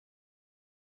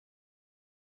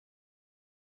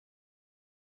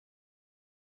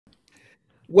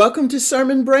Welcome to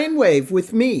Sermon Brainwave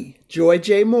with me, Joy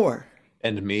J. Moore.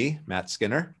 And me, Matt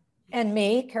Skinner. And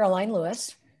me, Karoline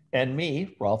Lewis. And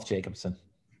me, Rolf Jacobson.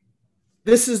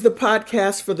 This is the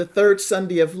podcast for the third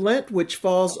Sunday of Lent, which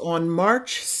falls on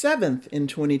March 7th in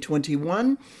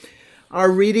 2021.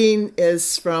 Our reading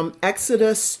is from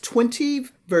Exodus 20,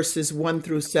 verses 1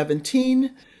 through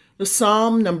 17, the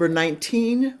Psalm number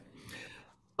 19,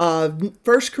 1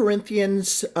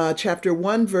 Corinthians chapter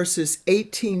 1, verses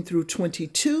 18 through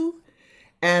 22,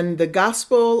 and the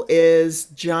Gospel is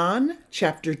John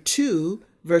chapter 2,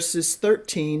 verses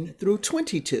 13 through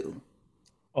 22.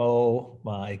 Oh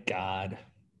my God.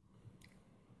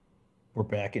 We're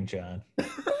back in John.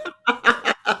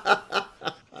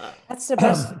 That's the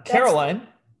best. Karoline.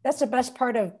 That's the best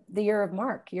part of the year of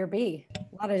Mark, year B.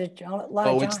 A lot of John.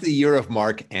 It's the year of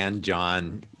Mark and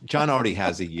John. John already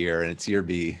has a year, and it's year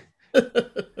B.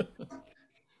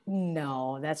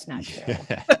 No, that's not true.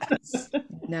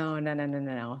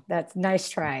 No. That's nice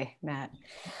try, Matt.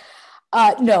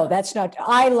 No, that's not.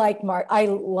 I like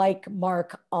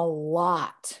Mark a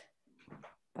lot,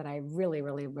 but I really,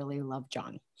 really, really love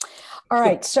John. All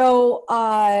right, so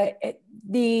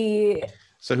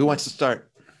So who wants to start?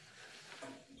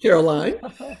 Karoline.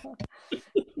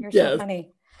 You're Yes. so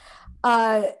funny.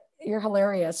 You're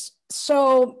hilarious.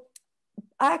 So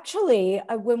actually,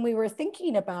 when we were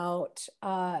thinking about,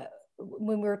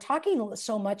 when we were talking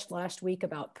so much last week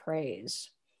about praise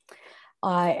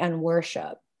and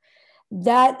worship,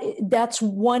 that's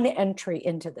one entry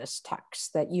into this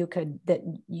text that you could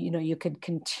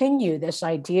continue this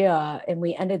idea. And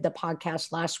we ended the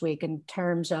podcast last week in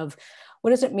terms of what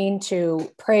does it mean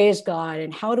to praise God,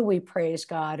 and how do we praise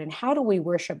God, and how do we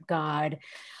worship God,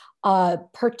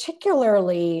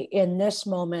 particularly in this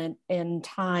moment in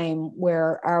time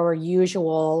where our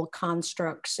usual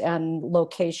constructs and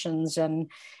locations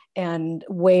and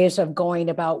ways of going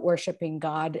about worshiping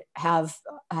God have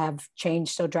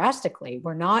changed so drastically.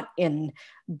 We're not in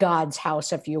God's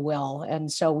house, if you will.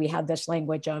 And so we have this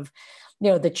language of,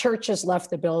 the church has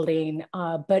left the building,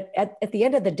 but at the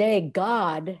end of the day,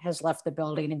 God has left the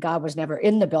building, and God was never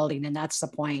in the building. And that's the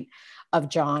point of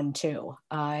John 2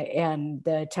 and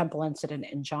the temple incident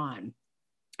in John.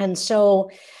 And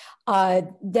so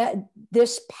that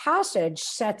this passage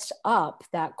sets up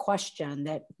that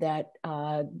question that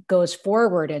goes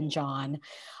forward in John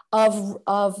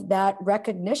of that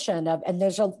recognition of, and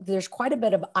there's quite a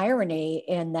bit of irony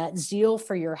in that zeal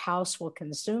for your house will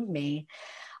consume me.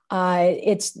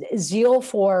 It's zeal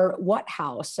for what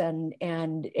house and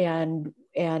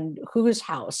whose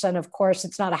house, and of course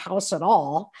it's not a house at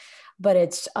all, but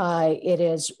it's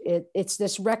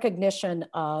this recognition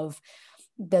of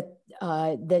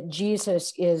that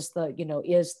Jesus is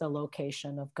the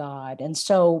location of God. And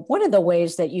so one of the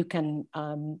ways that you can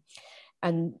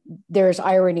and there's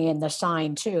irony in the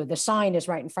sign too. The sign is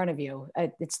right in front of you.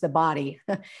 It's the body.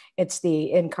 It's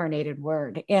the incarnated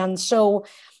word. And so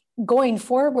going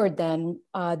forward then,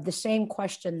 the same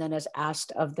question then is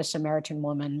asked of the Samaritan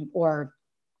woman,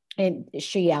 and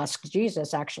she asks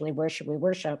Jesus, actually, where should we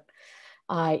worship?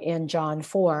 In John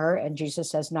 4, and Jesus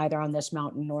says, neither on this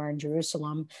mountain nor in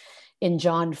Jerusalem. In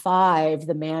John 5,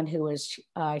 the man who was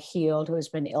healed, who has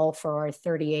been ill for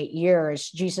 38 years,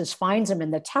 Jesus finds him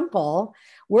in the temple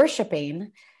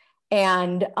worshiping,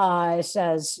 and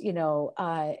says,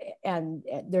 and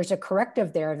there's a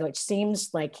corrective there, which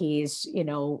seems like he's,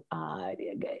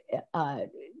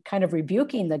 kind of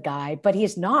rebuking the guy, but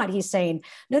he's not. He's saying,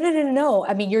 no.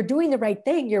 I mean, you're doing the right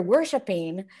thing. You're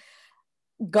worshiping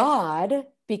God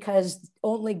because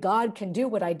only God can do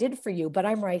what I did for you, but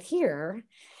I'm right here.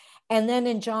 And then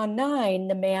in John 9,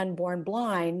 the man born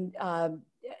blind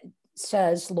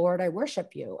says, Lord, I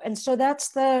worship you. And so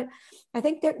I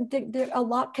think there a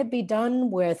lot could be done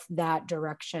with that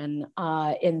direction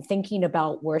in thinking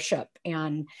about worship,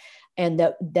 and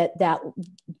that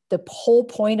the whole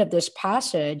point of this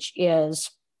passage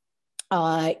is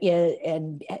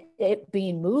and it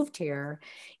being moved here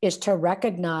is to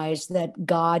recognize that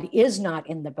God is not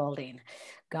in the building.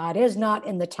 God is not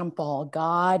in the temple.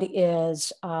 God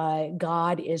is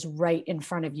right in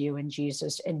front of you in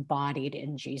Jesus, embodied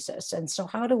in Jesus. And so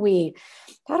how do we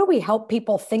help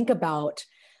people think about,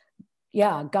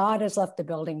 God has left the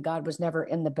building. God was never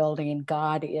in the building.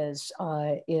 God is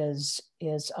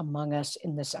among us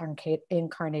in this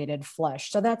incarnated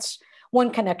flesh. So that's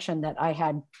one connection that I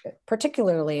had,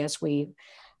 particularly as we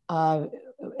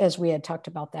had talked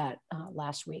about that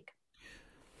last week.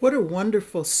 What a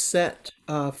wonderful set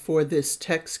for this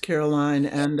text, Karoline.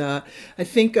 And I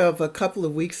think of a couple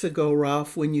of weeks ago,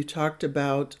 Rolf, when you talked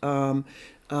about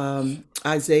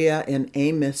Isaiah and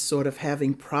Amos sort of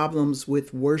having problems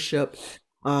with worship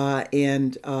I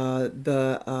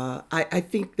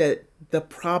think that the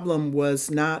problem was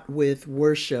not with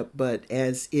worship, but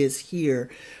as is here,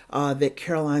 that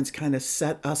Caroline's kind of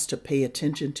set us to pay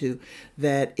attention to,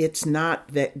 that it's not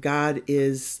that God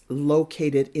is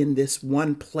located in this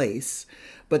one place,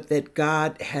 but that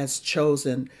God has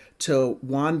chosen to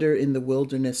wander in the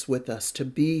wilderness with us, to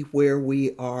be where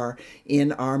we are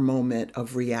in our moment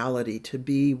of reality, to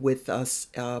be with us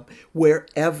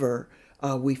wherever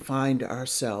we find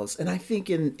ourselves. And I think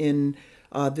in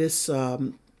this,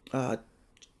 you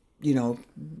know,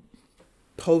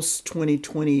 post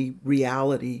 2020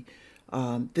 reality,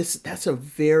 that's a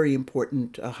very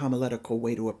important homiletical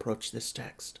way to approach this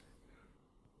text.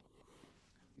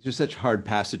 These are such hard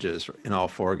passages in all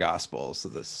four gospels. So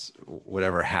this,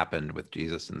 whatever happened with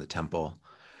Jesus in the temple,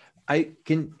 I'm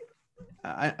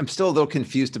still a little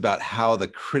confused about how the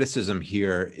criticism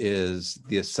here is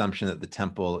the assumption that the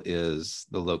temple is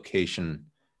the location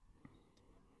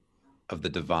of the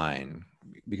divine,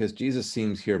 because Jesus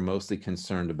seems here mostly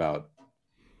concerned about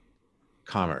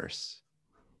commerce.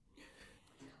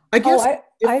 I guess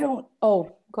I don't.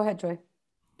 Oh, go ahead, Joy.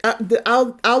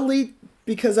 I'll lead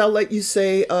because I'll let you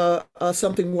say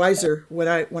something wiser when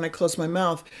I close my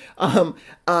mouth. I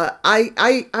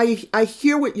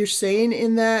hear what you're saying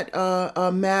in that,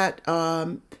 Matt.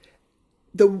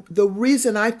 The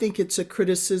reason I think it's a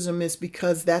criticism is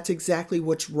because that's exactly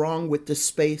what's wrong with the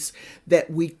space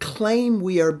that we claim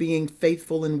we are being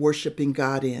faithful and worshiping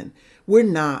God in. We're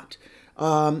not.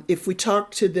 If we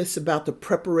talk to this about the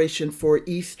preparation for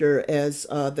Easter, as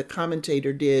the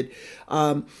commentator did,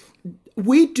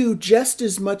 we do just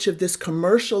as much of this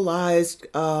commercialized,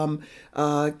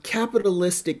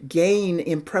 capitalistic gain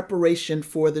in preparation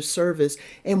for the service,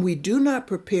 and we do not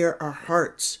prepare our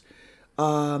hearts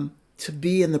to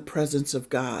be in the presence of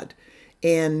God.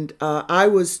 And I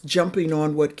was jumping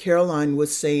on what Karoline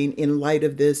was saying in light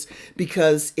of this,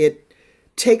 because it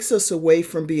takes us away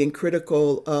from being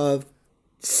critical of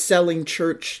selling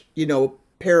church,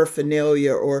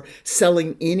 paraphernalia, or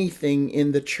selling anything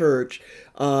in the church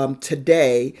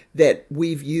today that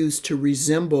we've used to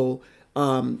resemble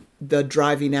the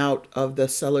driving out of the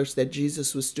sellers that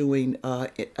Jesus was doing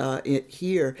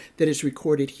here, that is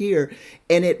recorded here.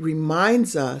 And it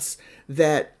reminds us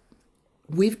that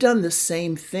we've done the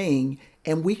same thing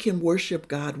and we can worship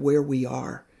God where we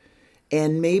are.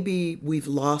 And maybe we've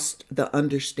lost the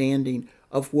understanding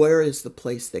of where is the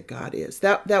place that God is.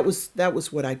 That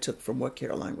was what I took from what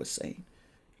Karoline was saying.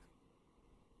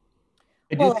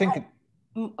 I do think.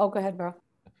 Oh, go ahead, bro.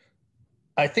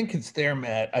 I think it's there,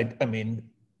 Matt. I mean,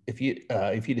 if you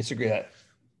disagree, that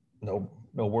no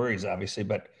worries, obviously,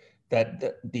 but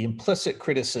that the implicit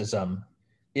criticism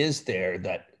is there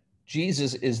that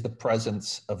Jesus is the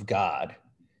presence of God,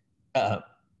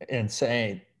 and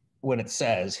saying, when it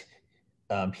says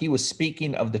he was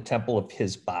speaking of the temple of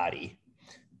his body,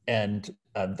 and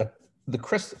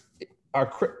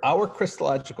our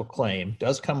Christological claim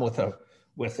does come with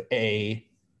a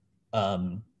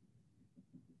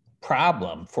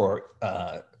problem for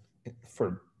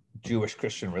Jewish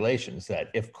Christian relations, that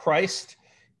if Christ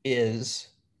is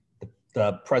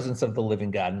the presence of the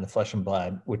living God in the flesh and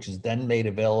blood, which is then made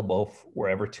available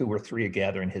wherever two or three are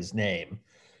gathered in his name,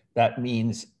 that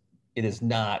means it is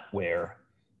not where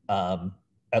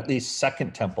at least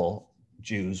Second Temple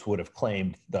Jews would have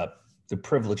claimed the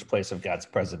privileged place of God's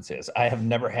presence is. I have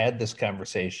never had this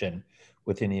conversation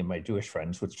with any of my Jewish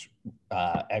friends, which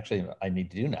actually I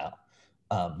need to do now.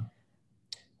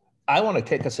 I want to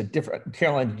take us a different,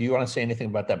 Karoline, do you want to say anything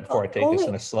about that before I take us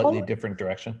in a slightly different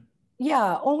direction?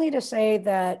 Yeah, only to say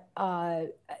that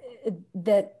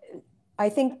that I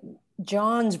think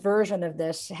John's version of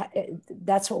this,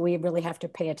 that's what we really have to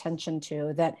pay attention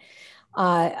to. That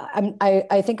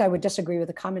I think I would disagree with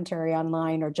the commentary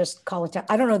online, or just call it.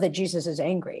 I don't know that Jesus is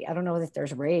angry. I don't know that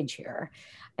there's rage here,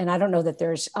 and I don't know that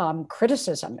there's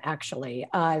criticism. Actually,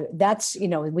 that's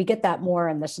we get that more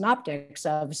in the synoptics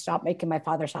of "Stop making my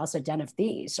Father's house a den of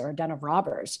thieves" or a den of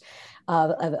robbers,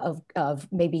 of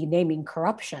maybe naming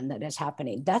corruption that is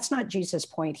happening. That's not Jesus'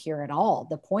 point here at all.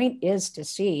 The point is to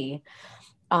see.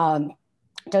 And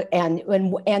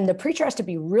the preacher has to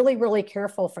be really, really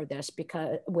careful for this,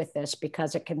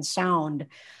 because it can sound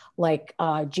like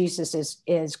Jesus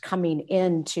is coming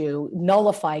in to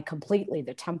nullify completely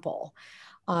the temple,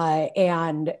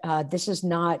 and that's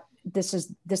not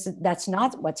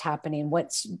what's happening.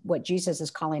 What Jesus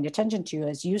is calling attention to,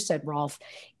 as you said, Rolf,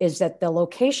 is that the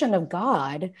location of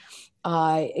God.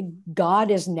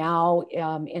 God is now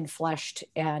enfleshed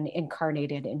and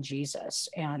incarnated in Jesus,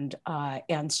 and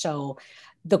so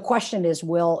the question is,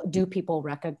 do people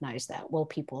recognize that? Will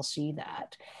people see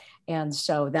that? And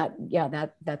so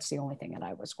that's the only thing that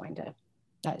I was going to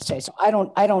say. So I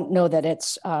don't know that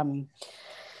it's. What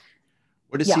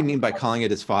does he mean by calling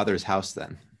it his father's house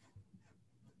then?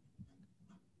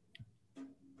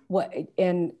 What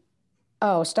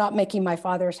stop making my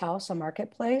father's house a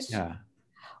marketplace? Yeah.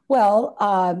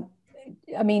 Well,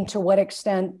 I mean, to what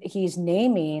extent he's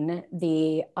naming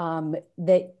the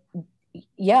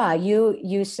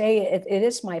you say it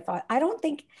is my father. I don't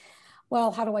think.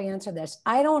 Well, how do I answer this?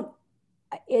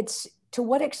 It's to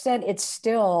what extent it's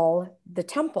still the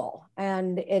temple,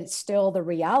 and it's still the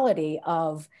reality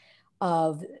of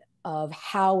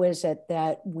how is it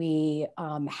that we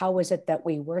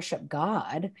worship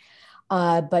God,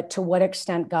 but to what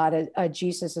extent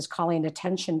Jesus is calling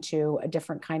attention to a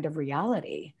different kind of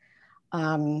reality.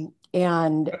 Can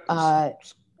I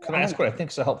ask what I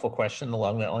think is a helpful question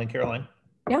along that line, Karoline?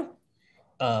 Yeah.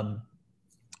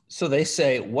 So they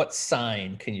say, what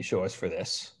sign can you show us for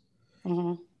this?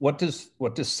 Mm-hmm. What does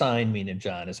sign mean in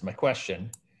John is my question,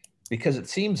 because it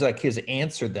seems like his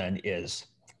answer then is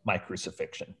my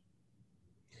crucifixion.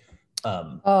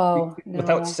 No.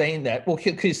 Without saying that, well,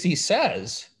 because he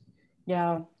says,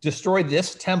 destroy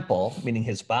this temple, meaning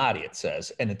his body, it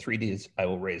says, and in 3 days I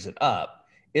will raise it up.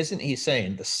 Isn't he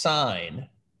saying the sign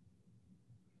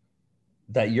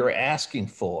that you're asking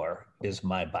for is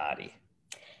my body?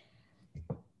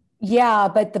 Yeah,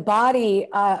 but the body,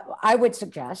 I would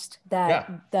suggest that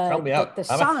the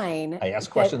sign. I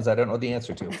ask questions I don't know the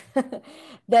answer to.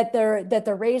 that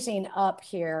the raising up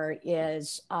here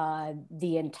is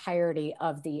the entirety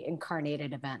of the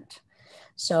incarnated event.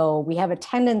 So we have a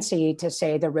tendency to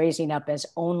say the raising up is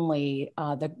only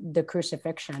the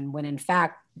crucifixion, when in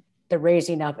fact the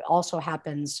raising up also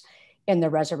happens in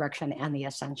the resurrection and the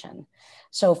ascension.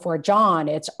 So for John,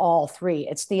 it's all three.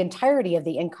 It's the entirety of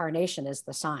the incarnation is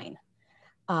the sign,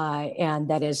 and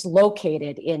that is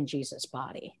located in Jesus'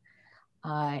 body.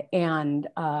 And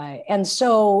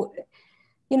so,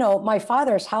 my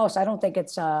father's house, I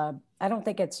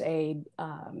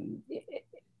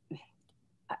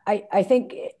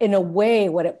think in a way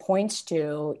what it points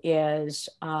to is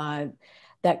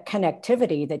that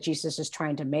connectivity that Jesus is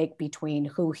trying to make between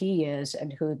who he is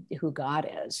and who God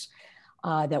is,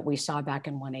 that we saw back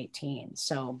in 1:18.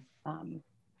 So I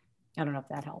don't know if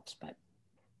that helps, but.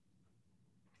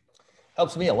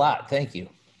 Helps me a lot. Thank you.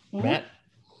 Mm-hmm. Matt?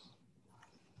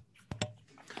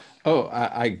 Oh,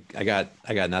 I got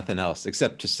nothing else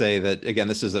except to say that, again,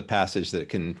 this is a passage that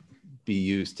can be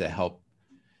used to help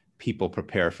people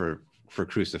prepare for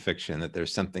crucifixion, that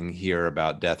there's something here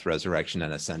about death, resurrection,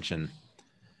 and ascension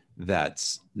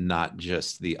that's not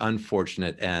just the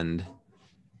unfortunate end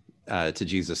to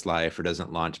Jesus' life, or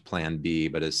doesn't launch plan B,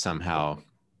 but is somehow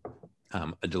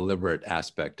a deliberate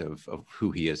aspect of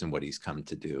who he is and what he's come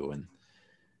to do. And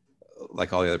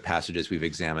like all the other passages we've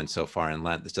examined so far in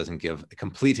Lent, this doesn't give a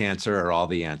complete answer or all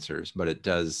the answers, but it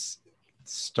does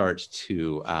start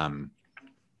to,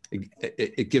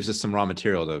 it gives us some raw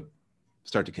material to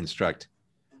start to construct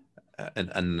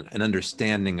an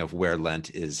understanding of where Lent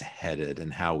is headed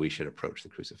and how we should approach the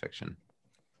crucifixion.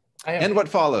 And what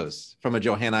follows from a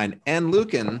Johannine and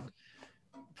Lucan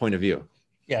point of view.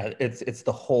 Yeah, it's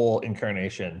the whole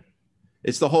incarnation.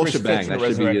 It's the whole shebang. That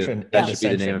should be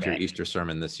the name of your back. Easter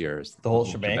sermon this year. Is the whole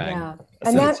shebang. Yeah,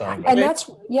 and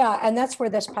that's where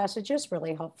this passage is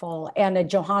really helpful, and a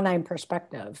Johannine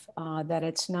perspective, that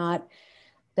it's not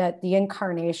that the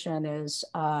incarnation is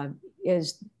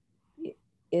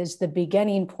the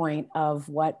beginning point of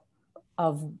where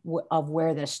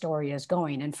this story is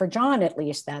going, and for John at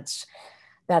least that's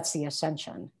the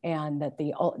ascension, and that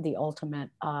the ultimate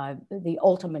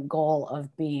goal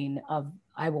of being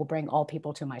I will bring all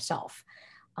people to myself,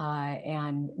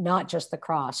 and not just the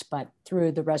cross, but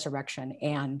through the resurrection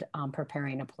and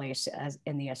preparing a place as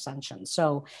in the ascension.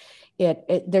 So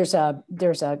there's a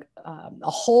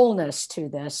wholeness to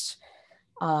this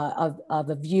of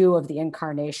a view of the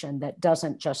incarnation that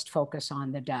doesn't just focus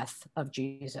on the death of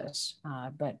Jesus,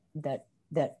 but that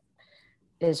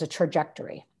is a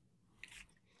trajectory.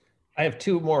 I have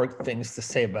two more things to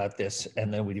say about this,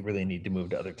 and then we really need to move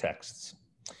to other texts.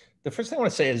 The first thing I want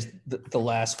to say is the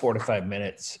last 4 to 5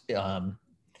 minutes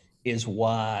is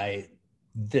why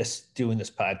doing this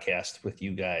podcast with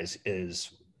you guys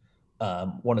is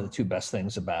one of the two best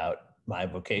things about my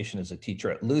vocation as a teacher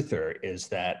at Luther, is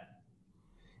that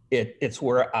it's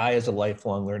where I, as a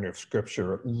lifelong learner of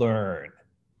Scripture, learn,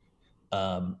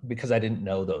 because I didn't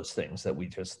know those things that we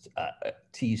just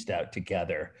teased out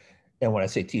together. And when I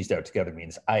say teased out together,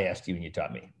 means I asked you and you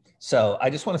taught me. So I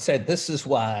just want to say this is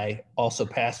why also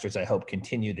pastors, I hope,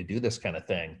 continue to do this kind of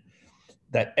thing,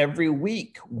 that every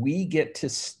week we get to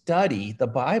study the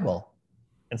Bible,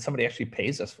 and somebody actually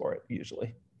pays us for it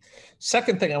usually.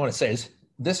 Second thing I want to say is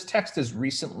this text has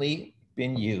recently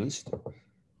been used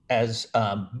as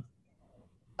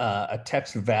a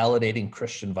text validating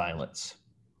Christian violence,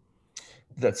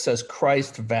 that says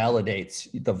Christ validates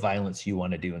the violence you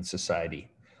want to do in society.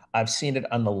 I've seen it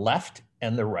on the left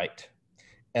and the right.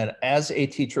 And as a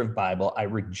teacher of Bible, I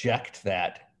reject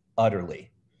that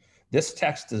utterly. This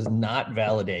text does not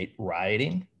validate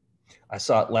rioting. I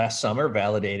saw it last summer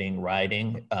validating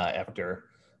rioting after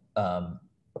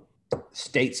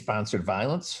state-sponsored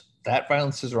violence. That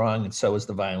violence is wrong, and so is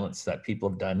the violence that people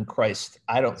have done. Christ,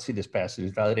 I don't see this passage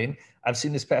as validating. I've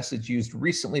seen this passage used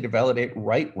recently to validate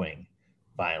right-wing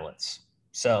violence.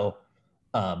 So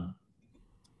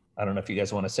I don't know if you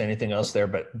guys want to say anything else there,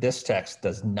 but this text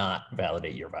does not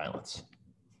validate your violence.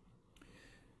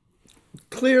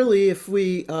 Clearly, if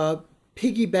we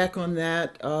piggyback on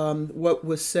that, what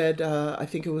was said, I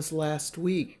think it was last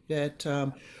week, that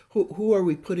who are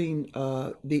we putting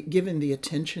given the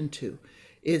attention to?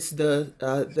 Is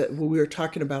we were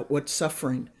talking about what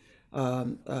suffering.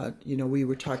 We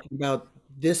were talking about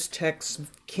this text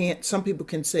some people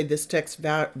can say this text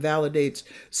validates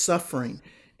suffering.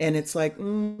 And it's like,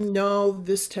 no,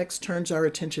 this text turns our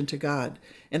attention to God.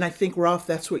 And I think, Rolf,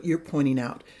 that's what you're pointing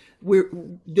out.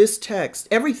 This text,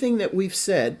 everything that we've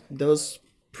said, those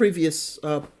previous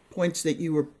points that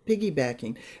you were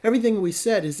piggybacking, everything we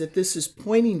said is that this is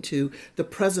pointing to the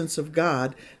presence of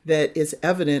God that is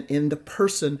evident in the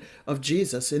person of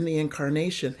Jesus, in the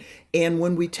incarnation. And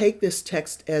when we take this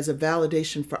text as a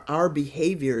validation for our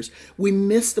behaviors, we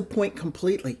miss the point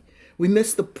completely. We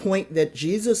miss the point that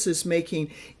Jesus is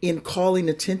making in calling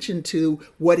attention to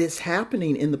what is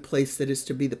happening in the place that is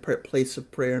to be the place of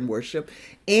prayer and worship.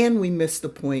 And we miss the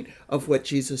point of what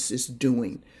Jesus is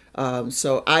doing.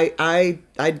 So I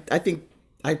think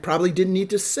I probably didn't need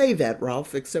to say that,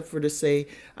 Rolf, except for to say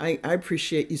I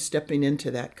appreciate you stepping into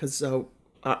that, because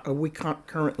we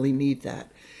currently need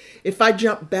that. If I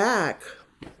jump back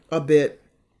a bit,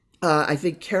 I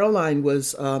think Karoline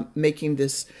was making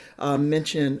this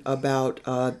mention about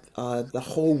the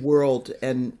whole world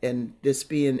and this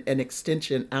being an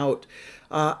extension out.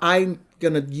 I'm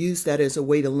going to use that as a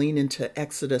way to lean into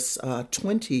Exodus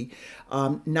 20,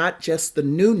 not just the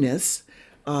newness.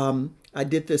 I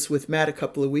did this with Matt a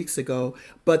couple of weeks ago,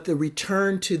 but the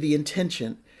return to the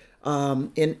intention.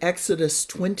 In Exodus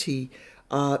 20,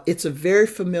 it's a very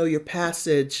familiar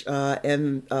passage,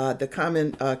 and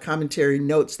the commentary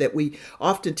notes that we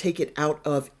often take it out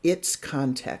of its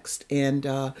context. And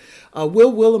Will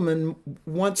Willimon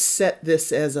once set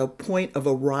this as a point of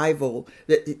arrival,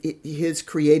 his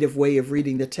creative way of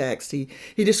reading the text. He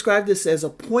described this as a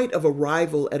point of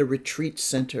arrival at a retreat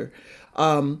center,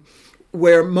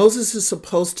 where Moses is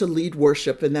supposed to lead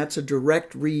worship, and that's a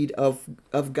direct read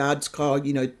of God's call,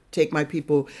 take my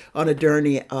people on a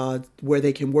journey where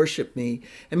they can worship me.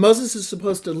 And Moses is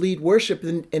supposed to lead worship,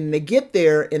 and they get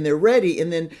there and they're ready,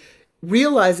 and then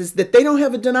realizes that they don't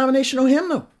have a denominational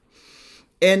hymnal.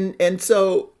 And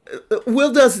so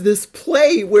Will does this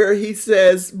play where he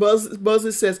says,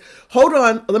 Moses says, hold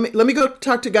on, let me go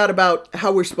talk to God about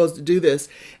how we're supposed to do this.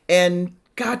 And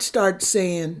God starts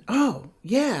saying, oh,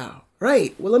 yeah,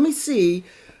 right. Well, let me see.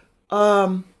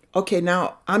 Okay,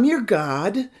 now I'm your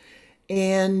God,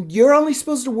 and you're only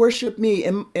supposed to worship me.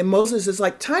 And Moses is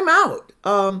like, time out.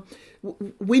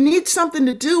 We need something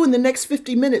to do in the next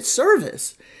 50-minute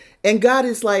service. And God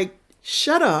is like,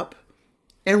 shut up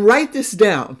and write this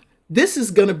down. This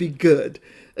is going to be good.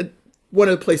 One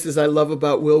of the places I love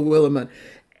about Will Willimon.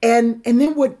 And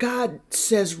then what God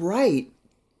says right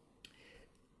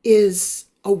is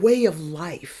a way of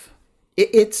life.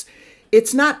 It's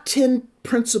not 10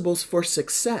 principles for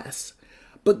success,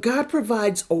 but God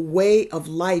provides a way of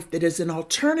life that is an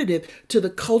alternative to the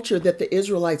culture that the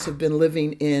Israelites have been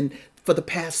living in for the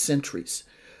past centuries.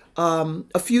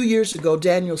 A few years ago,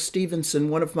 Daniel Stevenson,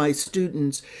 one of my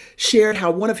students, shared how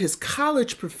one of his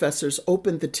college professors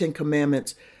opened the 10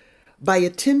 Commandments by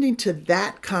attending to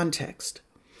that context.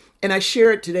 And I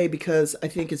share it today because I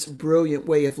think it's a brilliant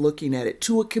way of looking at it.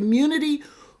 To a community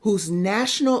whose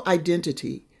national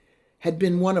identity had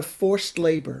been one of forced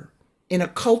labor, in a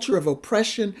culture of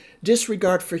oppression,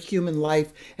 disregard for human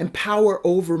life, and power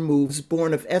over moves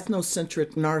born of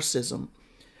ethnocentric narcissism,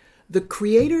 the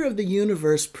creator of the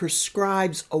universe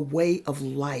prescribes a way of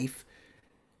life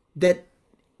that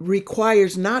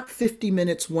requires not 50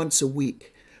 minutes once a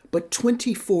week, but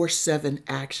 24/7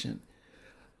 action,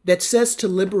 that says to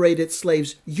liberated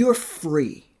slaves, you're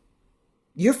free.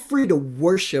 You're free to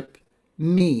worship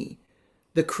me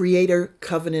the creator,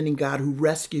 covenanting God who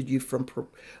rescued you from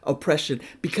oppression,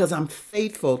 because I'm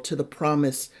faithful to the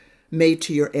promise made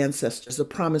to your ancestors, the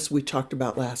promise we talked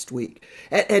about last week.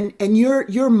 And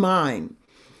you're mine.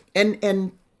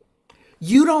 And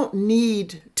you don't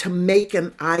need to make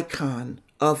an icon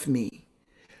of me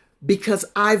because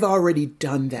I've already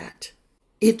done that.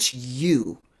 It's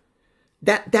you.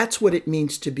 That's what it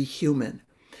means to be human.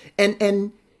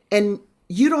 And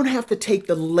you don't have to take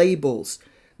the labels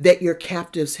that your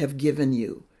captives have given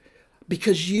you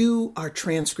because you are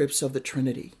transcripts of the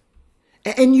Trinity.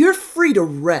 And you're free to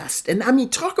rest. And I mean,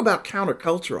 talk about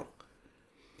countercultural.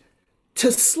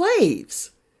 To slaves,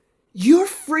 you're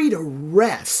free to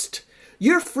rest.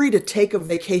 You're free to take a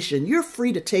vacation. You're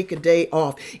free to take a day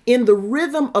off. In the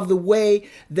rhythm of the way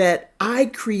that I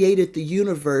created the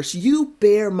universe, you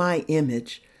bear my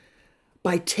image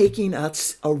by taking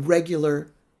us a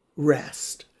regular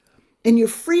rest. And you're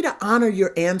free to honor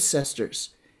your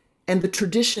ancestors and the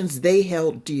traditions they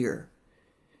held dear.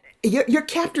 Your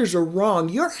captors are wrong.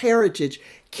 Your heritage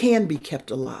can be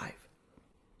kept alive.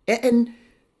 And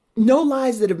no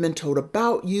lies that have been told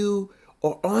about you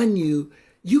or on you,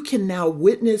 you can now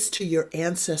witness to your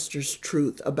ancestors'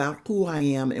 truth about who I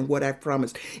am and what I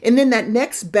promised. And then that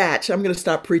next batch, I'm going to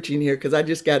stop preaching here because I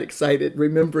just got excited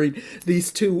remembering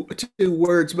these two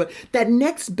words. But that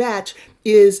next batch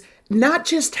is not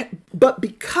just, but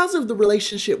because of the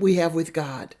relationship we have with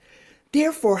God.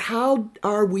 Therefore, how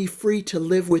are we free to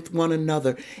live with one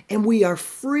another? And we are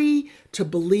free to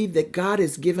believe that God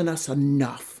has given us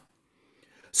enough.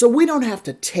 So we don't have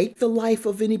to take the life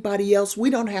of anybody else. We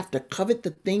don't have to covet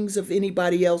the things of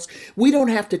anybody else. We don't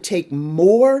have to take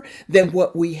more than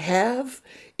what we have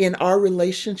in our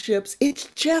relationships. It's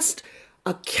just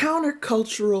a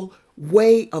countercultural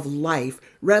way of life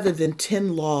rather than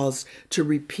 10 laws to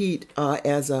repeat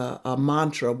as a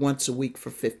mantra once a week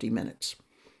for 50 minutes.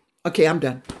 Okay, I'm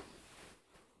done.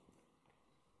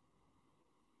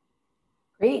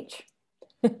 Preach.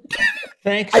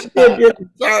 Thanks.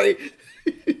 Sorry.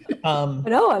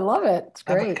 No, I love it. It's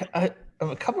great. I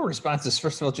have a couple of responses.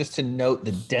 First of all, just to note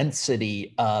the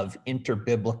density of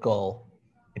interbiblical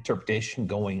interpretation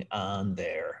going on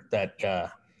there, that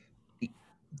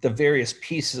the various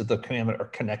pieces of the commandment are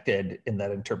connected in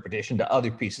that interpretation to other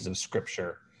pieces of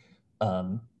scripture.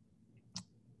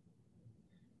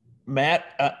 Matt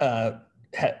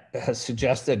has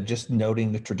suggested just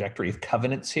noting the trajectory of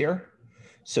covenants here.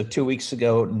 So 2 weeks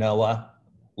ago, Noah,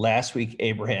 last week,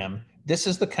 Abraham. This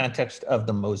is the context of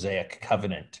the Mosaic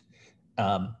covenant.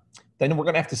 Then we're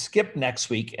going to have to skip next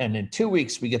week. And in 2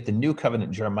 weeks, we get the new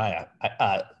covenant, Jeremiah.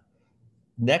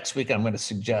 Next week, I'm going to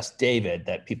suggest, David,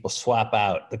 that people swap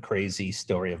out the crazy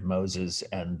story of Moses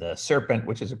and the serpent,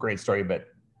 which is a great story, but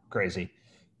crazy.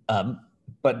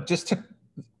 But just to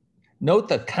note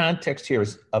the context here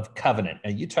is of covenant.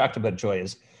 And you talked about, Joy,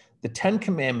 is the 10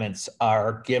 commandments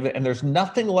are given, and there's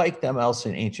nothing like them else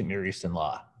in ancient Near Eastern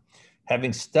law.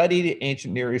 Having studied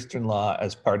ancient Near Eastern law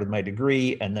as part of my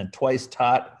degree and then twice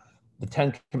taught the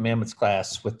 10 commandments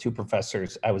class with 2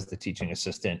 professors, I was the teaching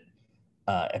assistant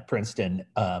at Princeton.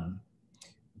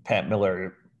 Pat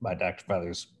Miller, my Dr.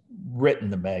 Father's written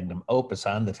the magnum opus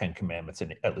on the 10 commandments,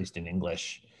 at least in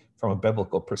English, from a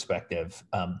biblical perspective.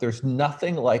 There's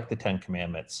nothing like the 10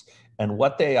 commandments. And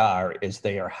what they are is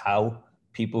they are how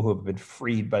people who have been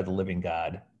freed by the living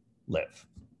God live.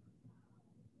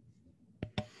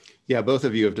 Yeah, both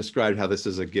of you have described how this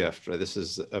is a gift, right? This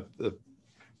is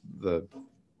the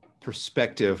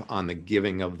perspective on the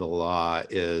giving of the law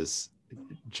is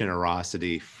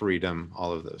generosity, freedom,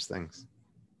 all of those things.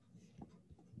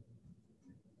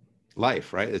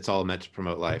 Life, right? It's all meant to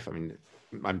promote life. I mean,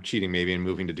 I'm cheating maybe and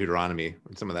moving to Deuteronomy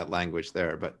and some of that language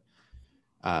there, but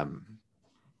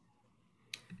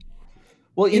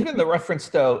well, even the reference,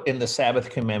 though, in the Sabbath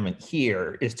commandment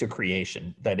here is to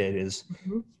creation, that it is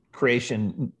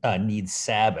creation needs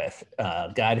Sabbath.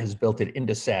 God has built it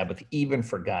into Sabbath, even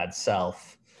for God's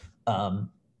self.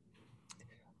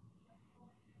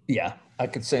 Yeah, I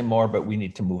could say more, but we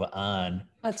need to move on.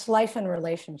 That's life and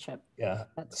relationship. Yeah.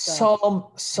 That's,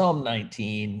 Psalm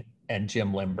 19 and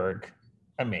Jim Limburg.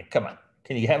 I mean, come on.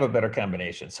 Can you have a better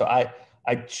combination? So I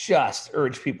just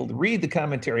urge people to read the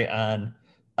commentary on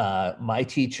my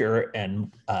teacher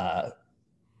and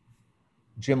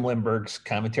Jim Limburg's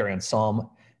commentary on Psalm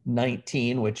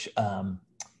 19, which,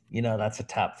 that's a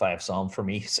top 5 psalm for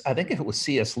me. I think it was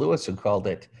C.S. Lewis who called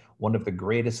it one of the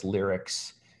greatest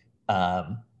lyrics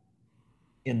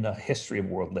in the history of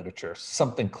world literature,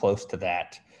 something close to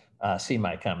that. See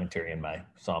my commentary in my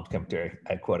Psalms commentary.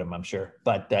 I quote him, I'm sure.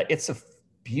 But it's a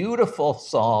beautiful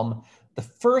psalm. The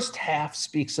first half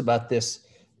speaks about this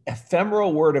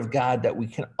ephemeral word of God that we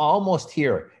can almost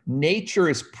hear. Nature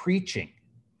is preaching,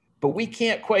 but we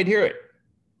can't quite hear it.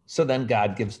 So then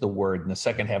God gives the word in the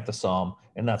second half of the Psalm,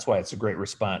 and that's why it's a great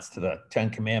response to the 10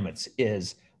 Commandments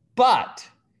is, but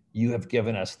you have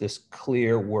given us this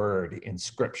clear word in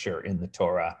Scripture, in the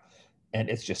Torah, and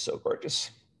it's just so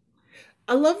gorgeous.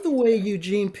 I love the way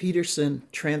Eugene Peterson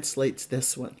translates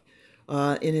this one.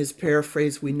 In his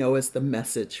paraphrase, we know as The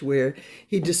Message, where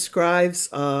he describes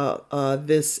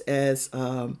this as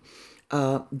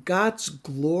God's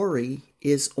glory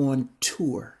is on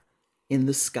tour in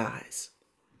the skies,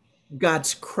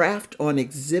 God's craft on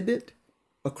exhibit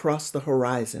across the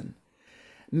horizon.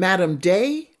 Madam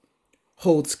Day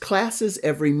holds classes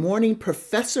every morning.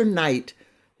 Professor Knight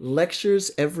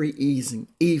lectures every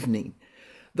evening.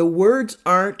 The words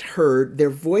aren't heard, their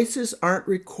voices aren't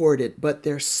recorded, but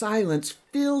their silence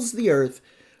fills the earth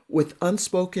with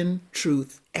unspoken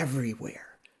truth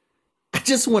everywhere. I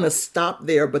just want to stop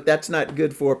there, but that's not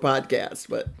good for a podcast.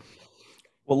 But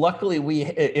well, luckily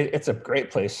it's a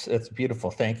great place. It's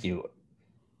beautiful. Thank you.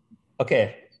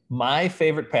 Okay, my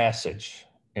favorite passage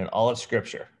in all of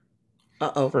Scripture,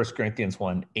 1 Corinthians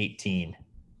 1:18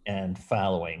 and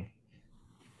following.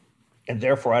 And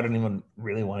therefore, I don't even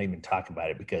really want to even talk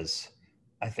about it because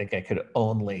I think I could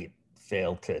only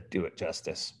fail to do it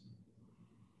justice.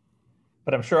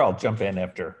 But I'm sure I'll jump in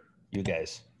after you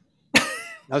guys. I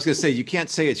was going to say, you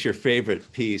can't say it's your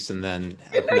favorite piece and then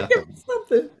have nothing.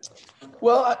 Something.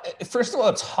 Well, first of all,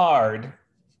 it's hard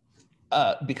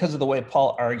because of the way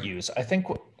Paul argues. I think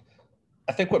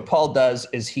what Paul does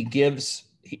is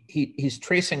he's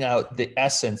tracing out the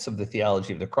essence of the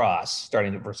theology of the cross,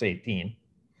 starting at verse 18.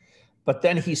 But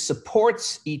then he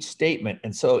supports each statement,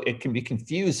 and so it can be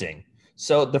confusing.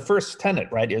 So the first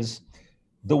tenet, right, is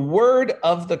the word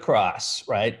of the cross,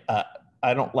 right?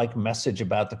 I don't like message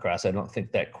about the cross. I don't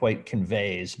think that quite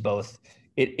conveys both.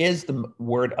 It is the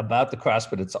word about the cross,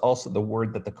 but it's also the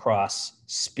word that the cross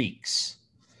speaks.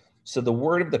 So the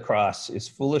word of the cross is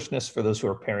foolishness for those who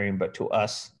are perishing, but to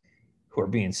us who are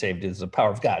being saved is the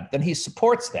power of God. Then he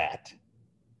supports that.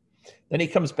 Then he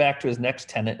comes back to his next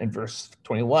tenet in verse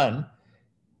 21.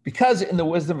 Because in the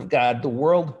wisdom of God, the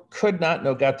world could not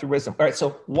know God through wisdom. All right,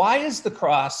 so why is the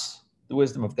cross the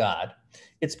wisdom of God?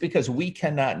 It's because we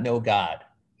cannot know God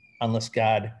unless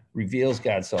God reveals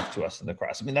God's self to us in the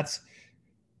cross. I mean,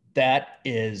 that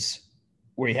is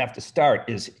where you have to start.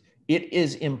 It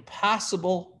is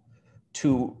impossible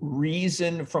to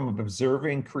reason from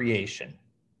observing creation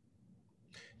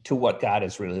to what God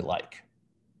is really like.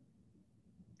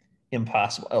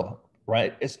 Impossible,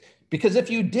 right? It's because if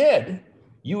you did,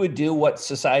 you would do what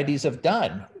societies have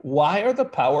done. Why are the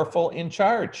powerful in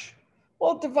charge?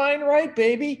 Well, divine right,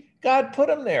 baby. God put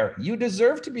them there. You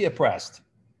deserve to be oppressed.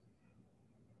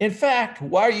 In fact,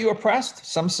 why are you oppressed?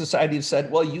 Some societies said,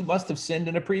 well, you must have sinned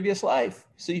in a previous life.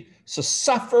 So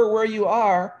suffer where you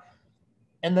are,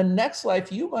 and the next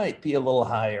life you might be a little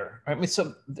higher. I mean,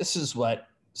 so this is what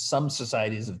some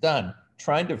societies have done,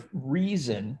 trying to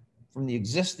reason from the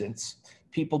existence.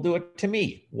 People do it to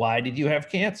me. Why did you have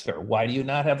cancer? Why do you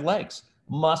not have legs?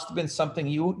 Must have been something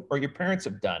you or your parents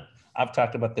have done. I've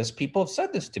talked about this. People have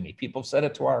said this to me. People have said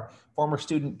it to our former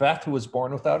student, Beth, who was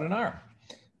born without an arm.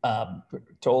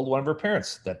 Told one of her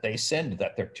parents that they sinned,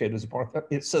 that their kid was born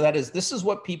without. So this is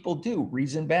what people do,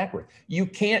 reason backward. You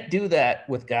can't do that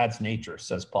with God's nature,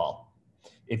 says Paul.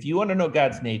 If you want to know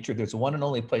God's nature, there's one and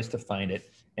only place to find it,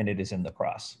 and it is in the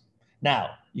cross.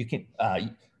 Now, you can,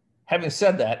 having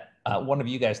said that, one of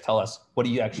you guys tell us, what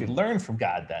do you actually learn from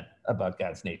God then about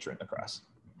God's nature in the cross?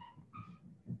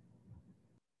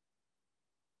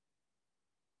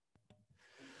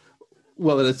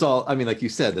 Well, that it's all, I mean, like you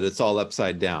said, that it's all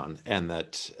upside down, and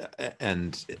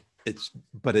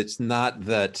it's not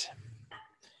that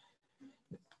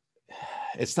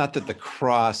the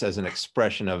cross as an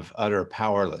expression of utter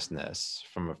powerlessness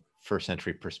from a first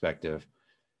century perspective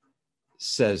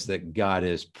says that God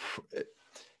is, let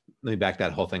me back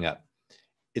that whole thing up.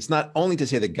 It's not only to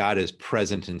say that God is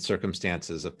present in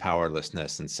circumstances of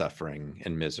powerlessness and suffering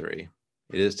and misery.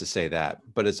 It is to say that,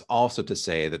 but it's also to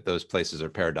say that those places are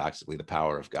paradoxically the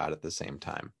power of God at the same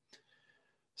time.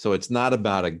 So it's not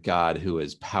about a God who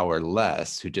is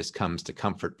powerless, who just comes to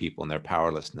comfort people in their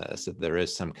powerlessness. That there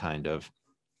is some kind of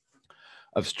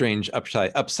strange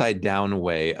upside down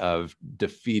way of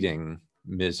defeating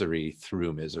misery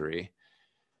through misery.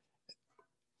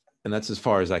 And that's as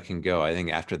far as I can go. I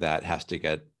think after that has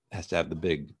to have the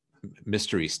big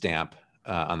mystery stamp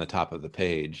on the top of the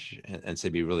page, and so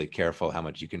be really careful how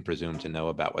much you can presume to know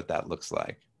about what that looks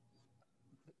like.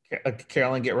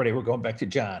 Karoline, get ready. We're going back to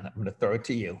John. I'm going to throw it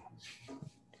to you.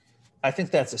 I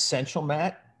think that's essential,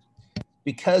 Matt.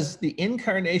 because the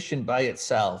incarnation by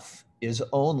itself is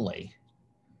only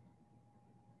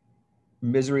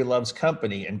misery loves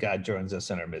company and God joins us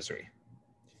in our misery.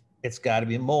 It's got to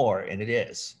be more, and it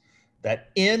is. That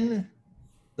in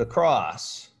the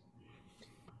cross,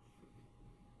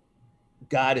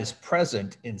 God is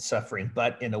present in suffering,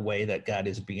 but in a way that God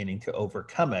is beginning to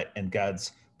overcome it, and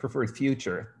God's preferred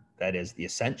future, that is the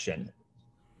ascension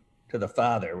to the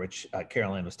Father, which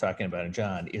Karoline was talking about in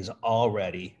John, is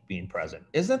already being present.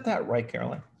 Isn't that right,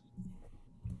 Karoline?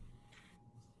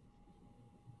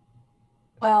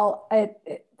 Well,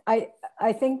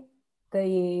 I think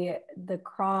the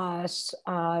cross.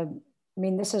 I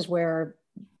mean, this is where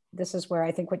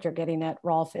I think what you're getting at,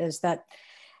 Rolf, is that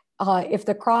if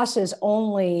the cross is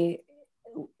only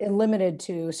limited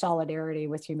to solidarity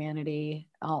with humanity,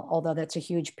 although that's a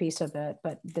huge piece of it,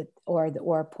 but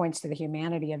or points to the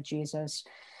humanity of Jesus,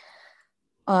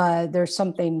 there's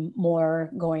something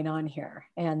more going on here,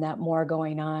 and that more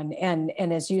going on, and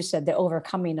as you said, the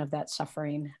overcoming of that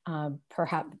suffering,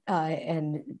 perhaps,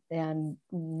 and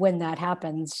when that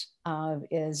happens,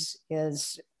 is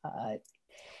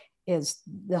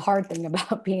the hard thing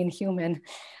about being human.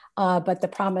 But the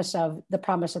promise of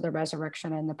the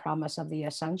resurrection and the promise of the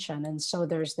ascension. And so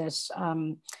there's this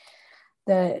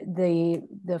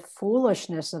the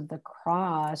foolishness of the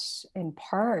cross in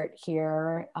part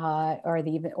here, or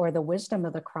the wisdom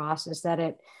of the cross is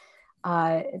that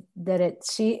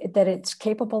it's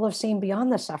capable of seeing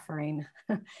beyond the suffering.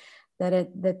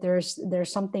 that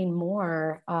there's something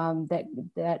more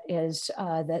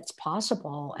that's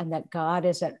possible, and that God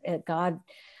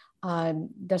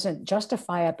doesn't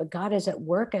justify it, but God is at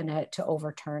work in it to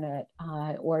overturn it,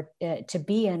 or to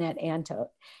be in it,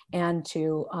 and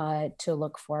to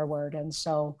look forward. And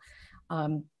so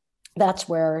that's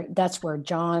where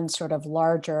John's sort of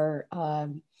larger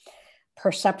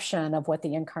perception of what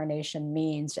the incarnation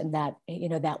means, and that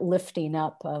that lifting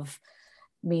up of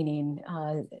meaning,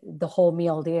 the whole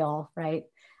meal deal, right?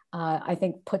 I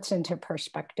think puts into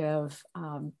perspective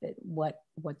what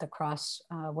the cross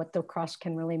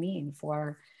can really mean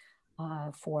for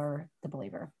the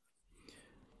believer.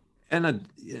 And I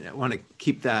want to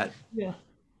keep that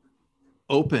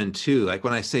open too. Like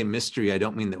when I say mystery, I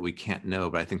don't mean that we can't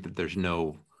know, but I think that there's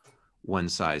no one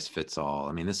size fits all.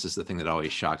 I mean, this is the thing that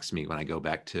always shocks me when I go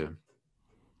back to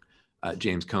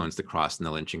James Cone's The Cross and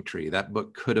the Lynching Tree. That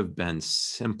book could have been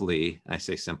simply, I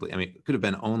say simply, I mean, it could have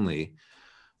been only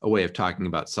a way of talking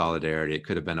about solidarity. It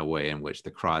could have been a way in which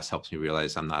the cross helps me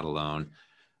realize I'm not alone.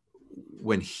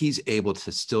 When he's able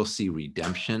to still see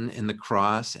redemption in the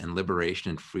cross and liberation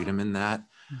and freedom in that,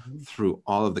 through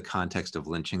all of the context of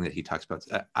lynching that he talks about,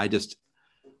 I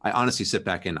honestly sit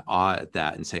back in awe at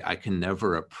that and say, I can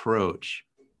never approach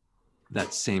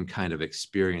that same kind of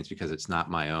experience because it's not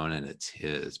my own and it's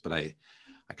his, but I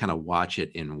kind of watch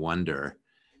it in wonder.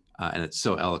 And it's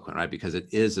so eloquent, right? Because it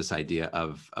is this idea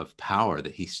of power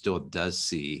that he still does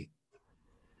see.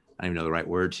 I don't even know the right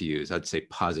word to use. I'd say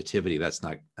positivity. That's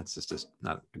just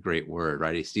not a great word,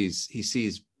 right? He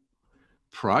sees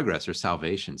progress or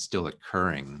salvation still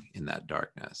occurring in that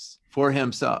darkness for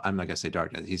himself. I'm not gonna say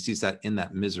darkness. He sees that in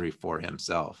that misery for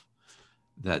himself.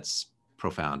 That's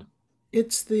profound.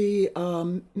 It's the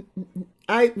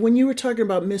when you were talking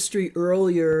about mystery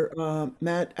earlier,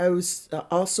 Matt, I was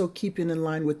also keeping in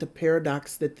line with the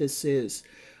paradox that this is,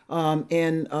 and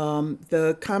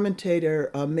the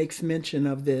commentator makes mention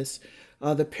of this,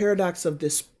 the paradox of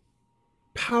this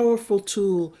powerful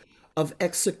tool of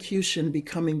execution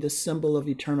becoming the symbol of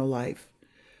eternal life.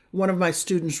 One of my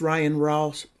students, Ryan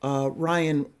Walsh,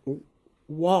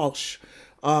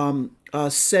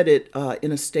 said it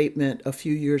in a statement a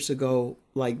few years ago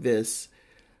like this: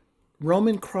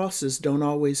 Roman crosses don't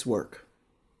always work.